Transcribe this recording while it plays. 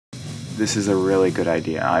This is a really good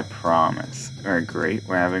idea, I promise. Alright, great,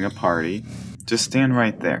 we're having a party. Just stand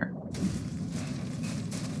right there.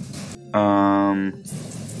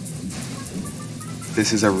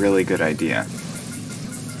 This is a really good idea.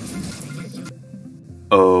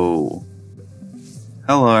 Oh.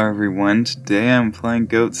 Hello everyone, today I'm playing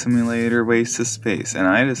Goat Simulator Waste of Space, and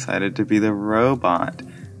I decided to be the robot.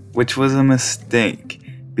 Which was a mistake,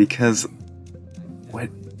 because...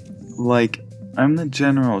 I'm the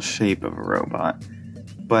general shape of a robot,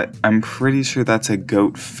 but I'm pretty sure that's a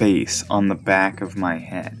goat face on the back of my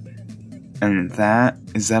head. And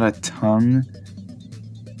is that a tongue?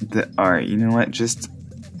 Alright, you know what,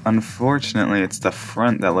 unfortunately it's the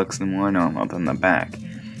front that looks more normal than the back.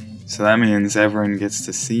 So that means everyone gets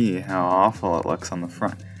to see how awful it looks on the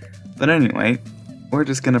front. But anyway, we're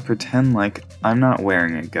just gonna pretend like I'm not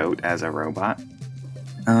wearing a goat as a robot.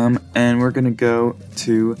 And we're gonna go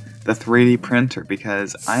to the 3D printer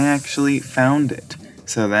because I actually found it.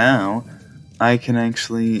 So now I can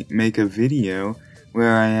actually make a video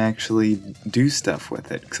where I actually do stuff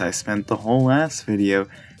with it, because I spent the whole last video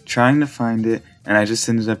trying to find it, and I just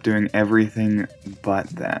ended up doing everything but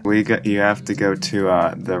that. You have to go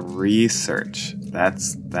to the research.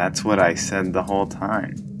 That's what I said the whole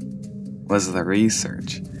time, was the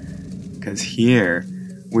research. Because here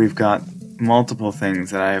we've got multiple things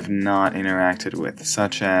that I have not interacted with,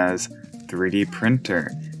 such as 3D printer,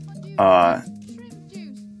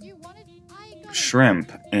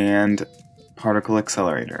 shrimp, and particle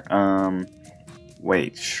accelerator.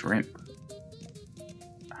 Wait, shrimp?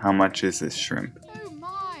 How much is this shrimp?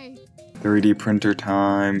 3D printer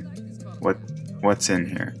time. What's in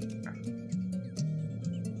here?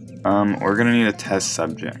 We're gonna need a test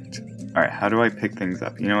subject. Alright, how do I pick things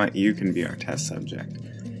up? You know what? You can be our test subject.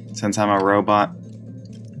 Since I'm a robot,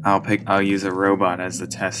 I'll use a robot as the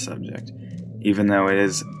test subject. Even though it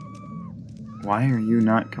is... Why are you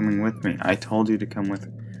not coming with me? I told you to come with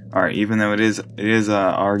me. Alright, even though it is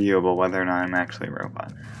arguable whether or not I'm actually a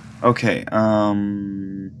robot. Okay,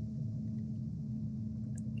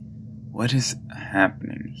 what is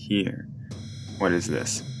happening here? What is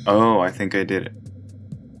this? Oh, I think I did it.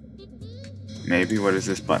 Maybe, what does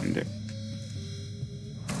this button do?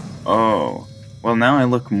 Oh. Well, now I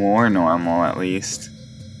look more normal, at least.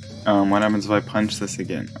 What happens if I punch this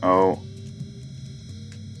again? Oh.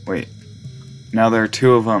 Wait. Now there are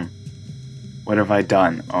two of them. What have I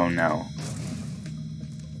done? Oh no.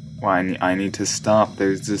 Why, I need to stop.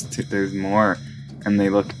 There's more. And they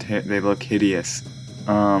look hideous.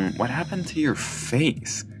 What happened to your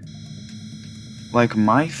face? Like,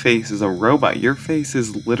 my face is a robot. Your face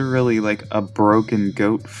is literally like a broken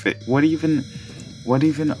goat face. What even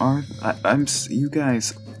are... you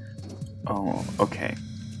guys... Oh, okay.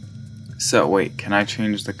 So, wait, can I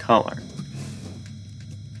change the color?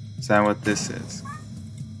 Is that what this is?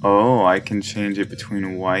 Oh, I can change it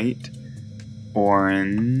between white,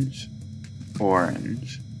 orange,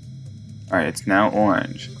 orange. Alright, it's now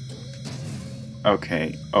orange.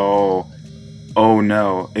 Okay, oh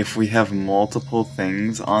no, if we have multiple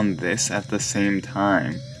things on this at the same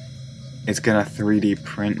time, it's gonna 3D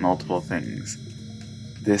print multiple things.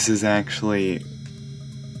 This is actually...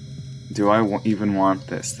 Do I even want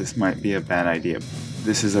this? This might be a bad idea.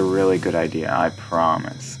 This is a really good idea, I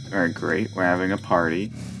promise. Alright, great, we're having a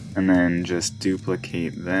party. And then just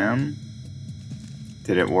duplicate them.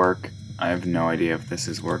 Did it work? I have no idea if this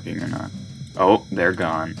is working or not. Oh, they're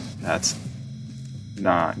gone. That's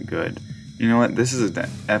not good. You know what? This is an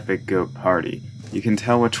epic goat party. You can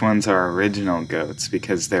tell which ones are original goats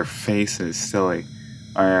because their faces still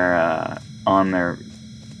are on their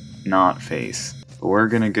not face. But we're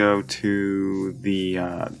gonna go to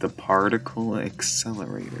the particle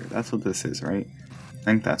accelerator. That's what this is, right? I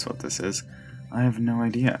think that's what this is. I have no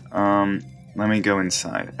idea. Let me go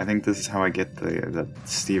inside. I think this is how I get the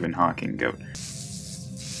Stephen Hawking goat.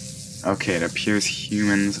 Okay, it appears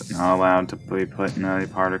humans not allowed to be put in a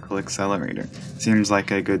particle accelerator. Seems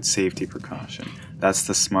like a good safety precaution. That's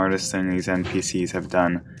the smartest thing these NPCs have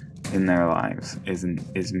done in their lives, is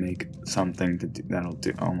make something that'll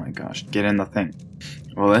do. Oh my gosh, get in the thing.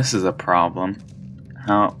 Well, this is a problem.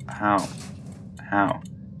 How?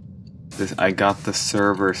 I got the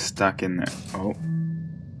server stuck in there. Oh.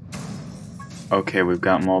 Okay, we've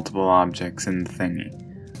got multiple objects in the thingy.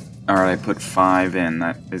 Alright, I put 5 in.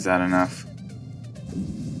 Is that enough?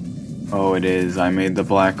 Oh, it is. I made the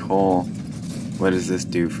black hole. What does this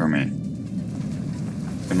do for me?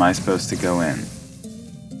 Am I supposed to go in?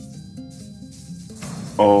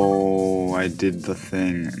 Oh, I did the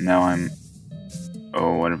thing. Now I'm...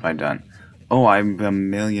 Oh, what have I done? Oh, I'm a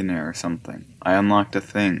millionaire or something. I unlocked a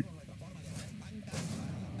thing.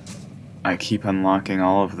 I keep unlocking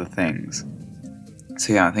all of the things.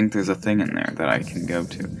 So yeah, I think there's a thing in there that I can go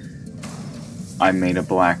to. I made a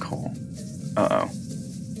black hole. Uh-oh.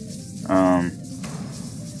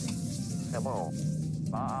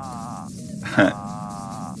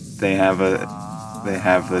 They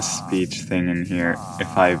have the speech thing in here.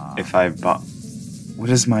 If I bought, what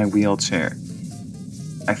is my wheelchair?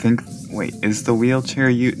 I think, wait, is the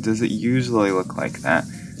wheelchair, does it usually look like that?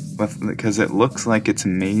 Because it looks like it's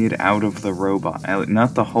made out of the robot.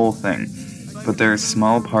 Not the whole thing, but there are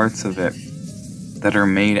small parts of it that are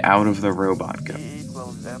made out of the robot.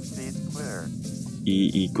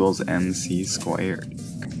 E equals MC squared.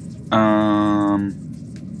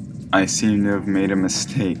 I seem to have made a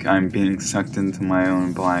mistake. I'm being sucked into my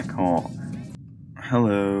own black hole.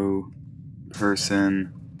 Hello,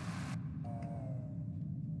 person.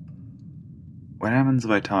 What happens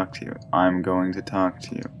if I talk to you? I'm going to talk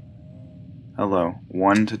to you. Hello,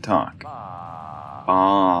 one to talk.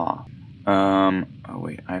 Ah. Oh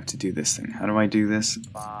wait, I have to do this thing. How do I do this?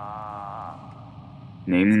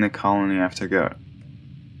 Naming the colony after goat.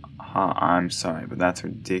 I'm sorry, but that's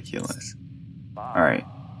ridiculous. Alright.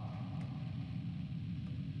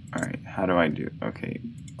 Alright, how do I do? Okay,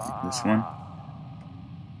 this one?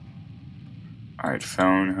 Alright,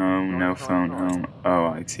 phone home, no phone home. Oh,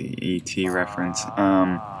 I see. E.T. reference.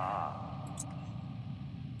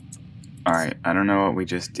 Alright, I don't know what we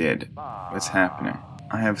just did. What's happening?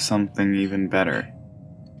 I have something even better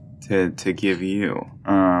to give you.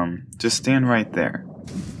 Just stand right there.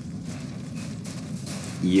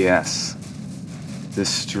 Yes.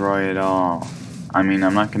 Destroy it all. I mean,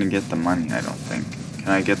 I'm not gonna get the money, I don't think. Can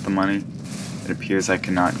I get the money? It appears I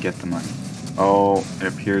cannot get the money. Oh, it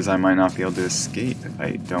appears I might not be able to escape if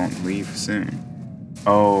I don't leave soon.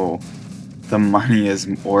 Oh, the money is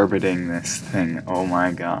orbiting this thing. Oh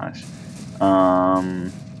my gosh.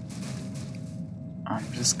 I'm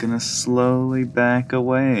just gonna slowly back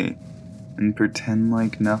away and pretend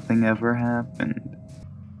like nothing ever happened.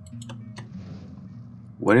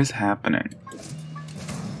 What is happening?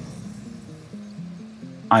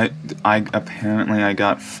 Apparently I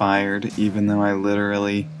got fired even though I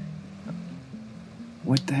literally...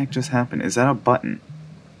 What the heck just happened? Is that a button?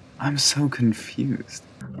 I'm so confused.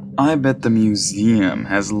 I bet the museum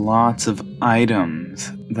has lots of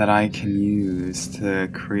items that I can use to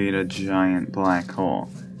create a giant black hole.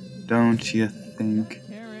 Don't you think?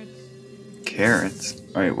 Carrots?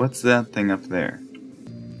 Alright, what's that thing up there?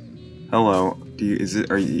 Hello,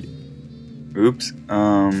 are you... Oops,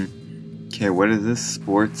 okay, what is this?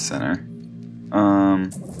 Sports center.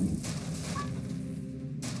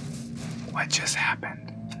 What just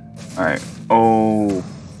happened? Alright, oh...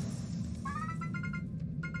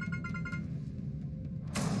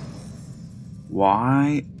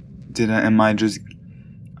 Why did I might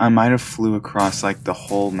have flew across like the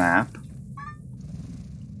whole map.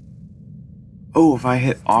 Oh, if I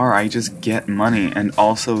hit R, I just get money and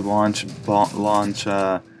also launch black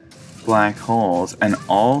holes, and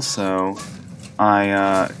also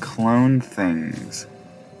I clone things.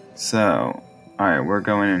 So, alright, we're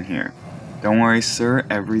going in here. Don't worry, sir,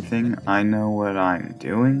 everything, I know what I'm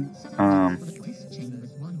doing.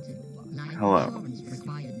 Hello.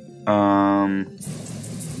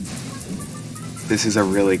 This is a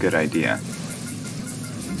really good idea.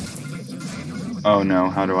 Oh no,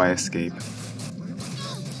 how do I escape?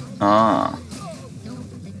 Ah.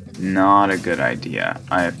 Not a good idea.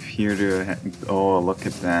 I appear to oh, look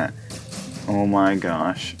at that. Oh my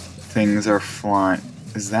gosh. Things are flying.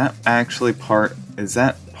 Is that actually part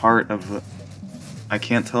of the... I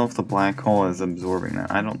can't tell if the black hole is absorbing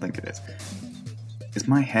that. I don't think it is. Is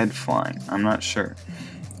my head flying? I'm not sure.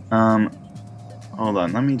 Hold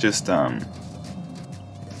on, let me just,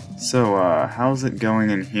 So, how's it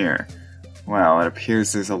going in here? Well, it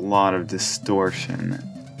appears there's a lot of distortion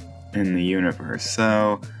in the universe,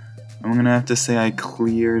 so I'm gonna have to say I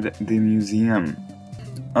cleared the museum.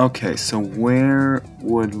 Okay, so where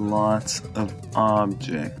would lots of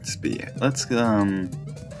objects be? Let's,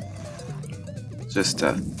 just,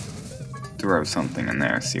 throw something in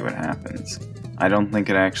there, see what happens. I don't think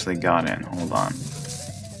it actually got in, hold on.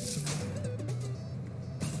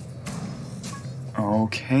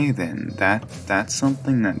 Okay then, that's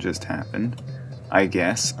something that just happened, I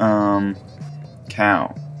guess.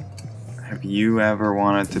 Cow, have you ever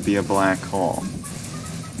wanted to be a black hole?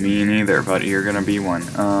 Me neither, but you're gonna be one.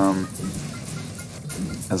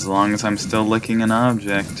 As long as I'm still licking an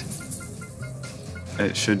object,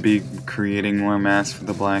 it should be creating more mass for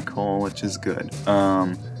the black hole, which is good.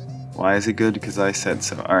 Why is it good? Because I said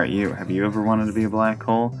so. Alright, have you ever wanted to be a black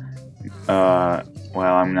hole?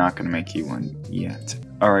 Well, I'm not gonna make you one yet.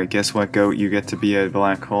 Alright, guess what, goat? You get to be a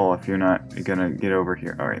black hole if you're not gonna get over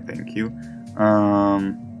here. Alright, thank you.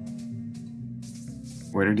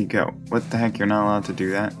 Where did he go? What the heck? You're not allowed to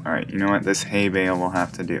do that? Alright, you know what? This hay bale will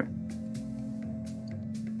have to do.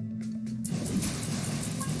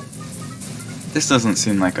 This doesn't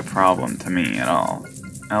seem like a problem to me at all.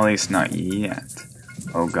 At least not yet.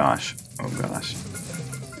 Oh gosh. Oh gosh.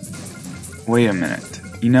 Wait a minute.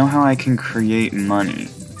 You know how I can create money?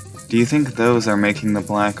 Do you think those are making the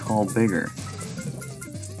black hole bigger?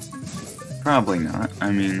 Probably not.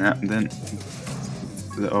 I mean,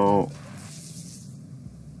 oh.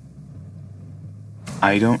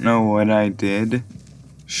 I don't know what I did.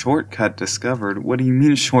 Shortcut discovered? What do you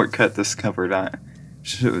mean shortcut discovered?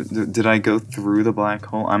 Did I go through the black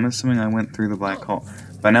hole? I'm assuming I went through the black hole.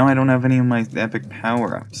 But now I don't have any of my epic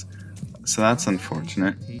power-ups. So that's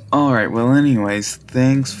unfortunate. Alright, well anyways,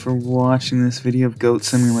 thanks for watching this video of Goat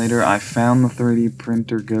Simulator. I found the 3D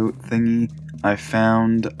printer goat thingy. I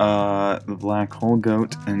found the black hole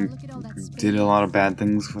goat and did a lot of bad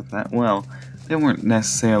things with that. Well, they weren't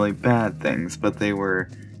necessarily bad things, but they were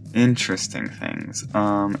interesting things.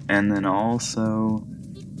 And then also,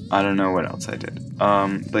 I don't know what else I did.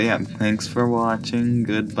 But yeah, thanks for watching.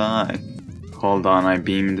 Goodbye. Hold on, I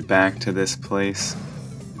beamed back to this place.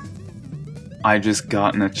 I just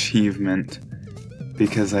got an achievement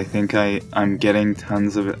because I think I'm getting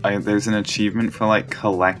tons of it. There's an achievement for like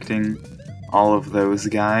collecting all of those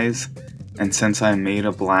guys, and since I made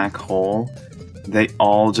a black hole, they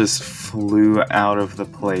all just flew out of the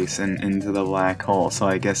place and into the black hole, so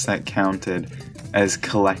I guess that counted as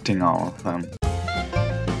collecting all of them.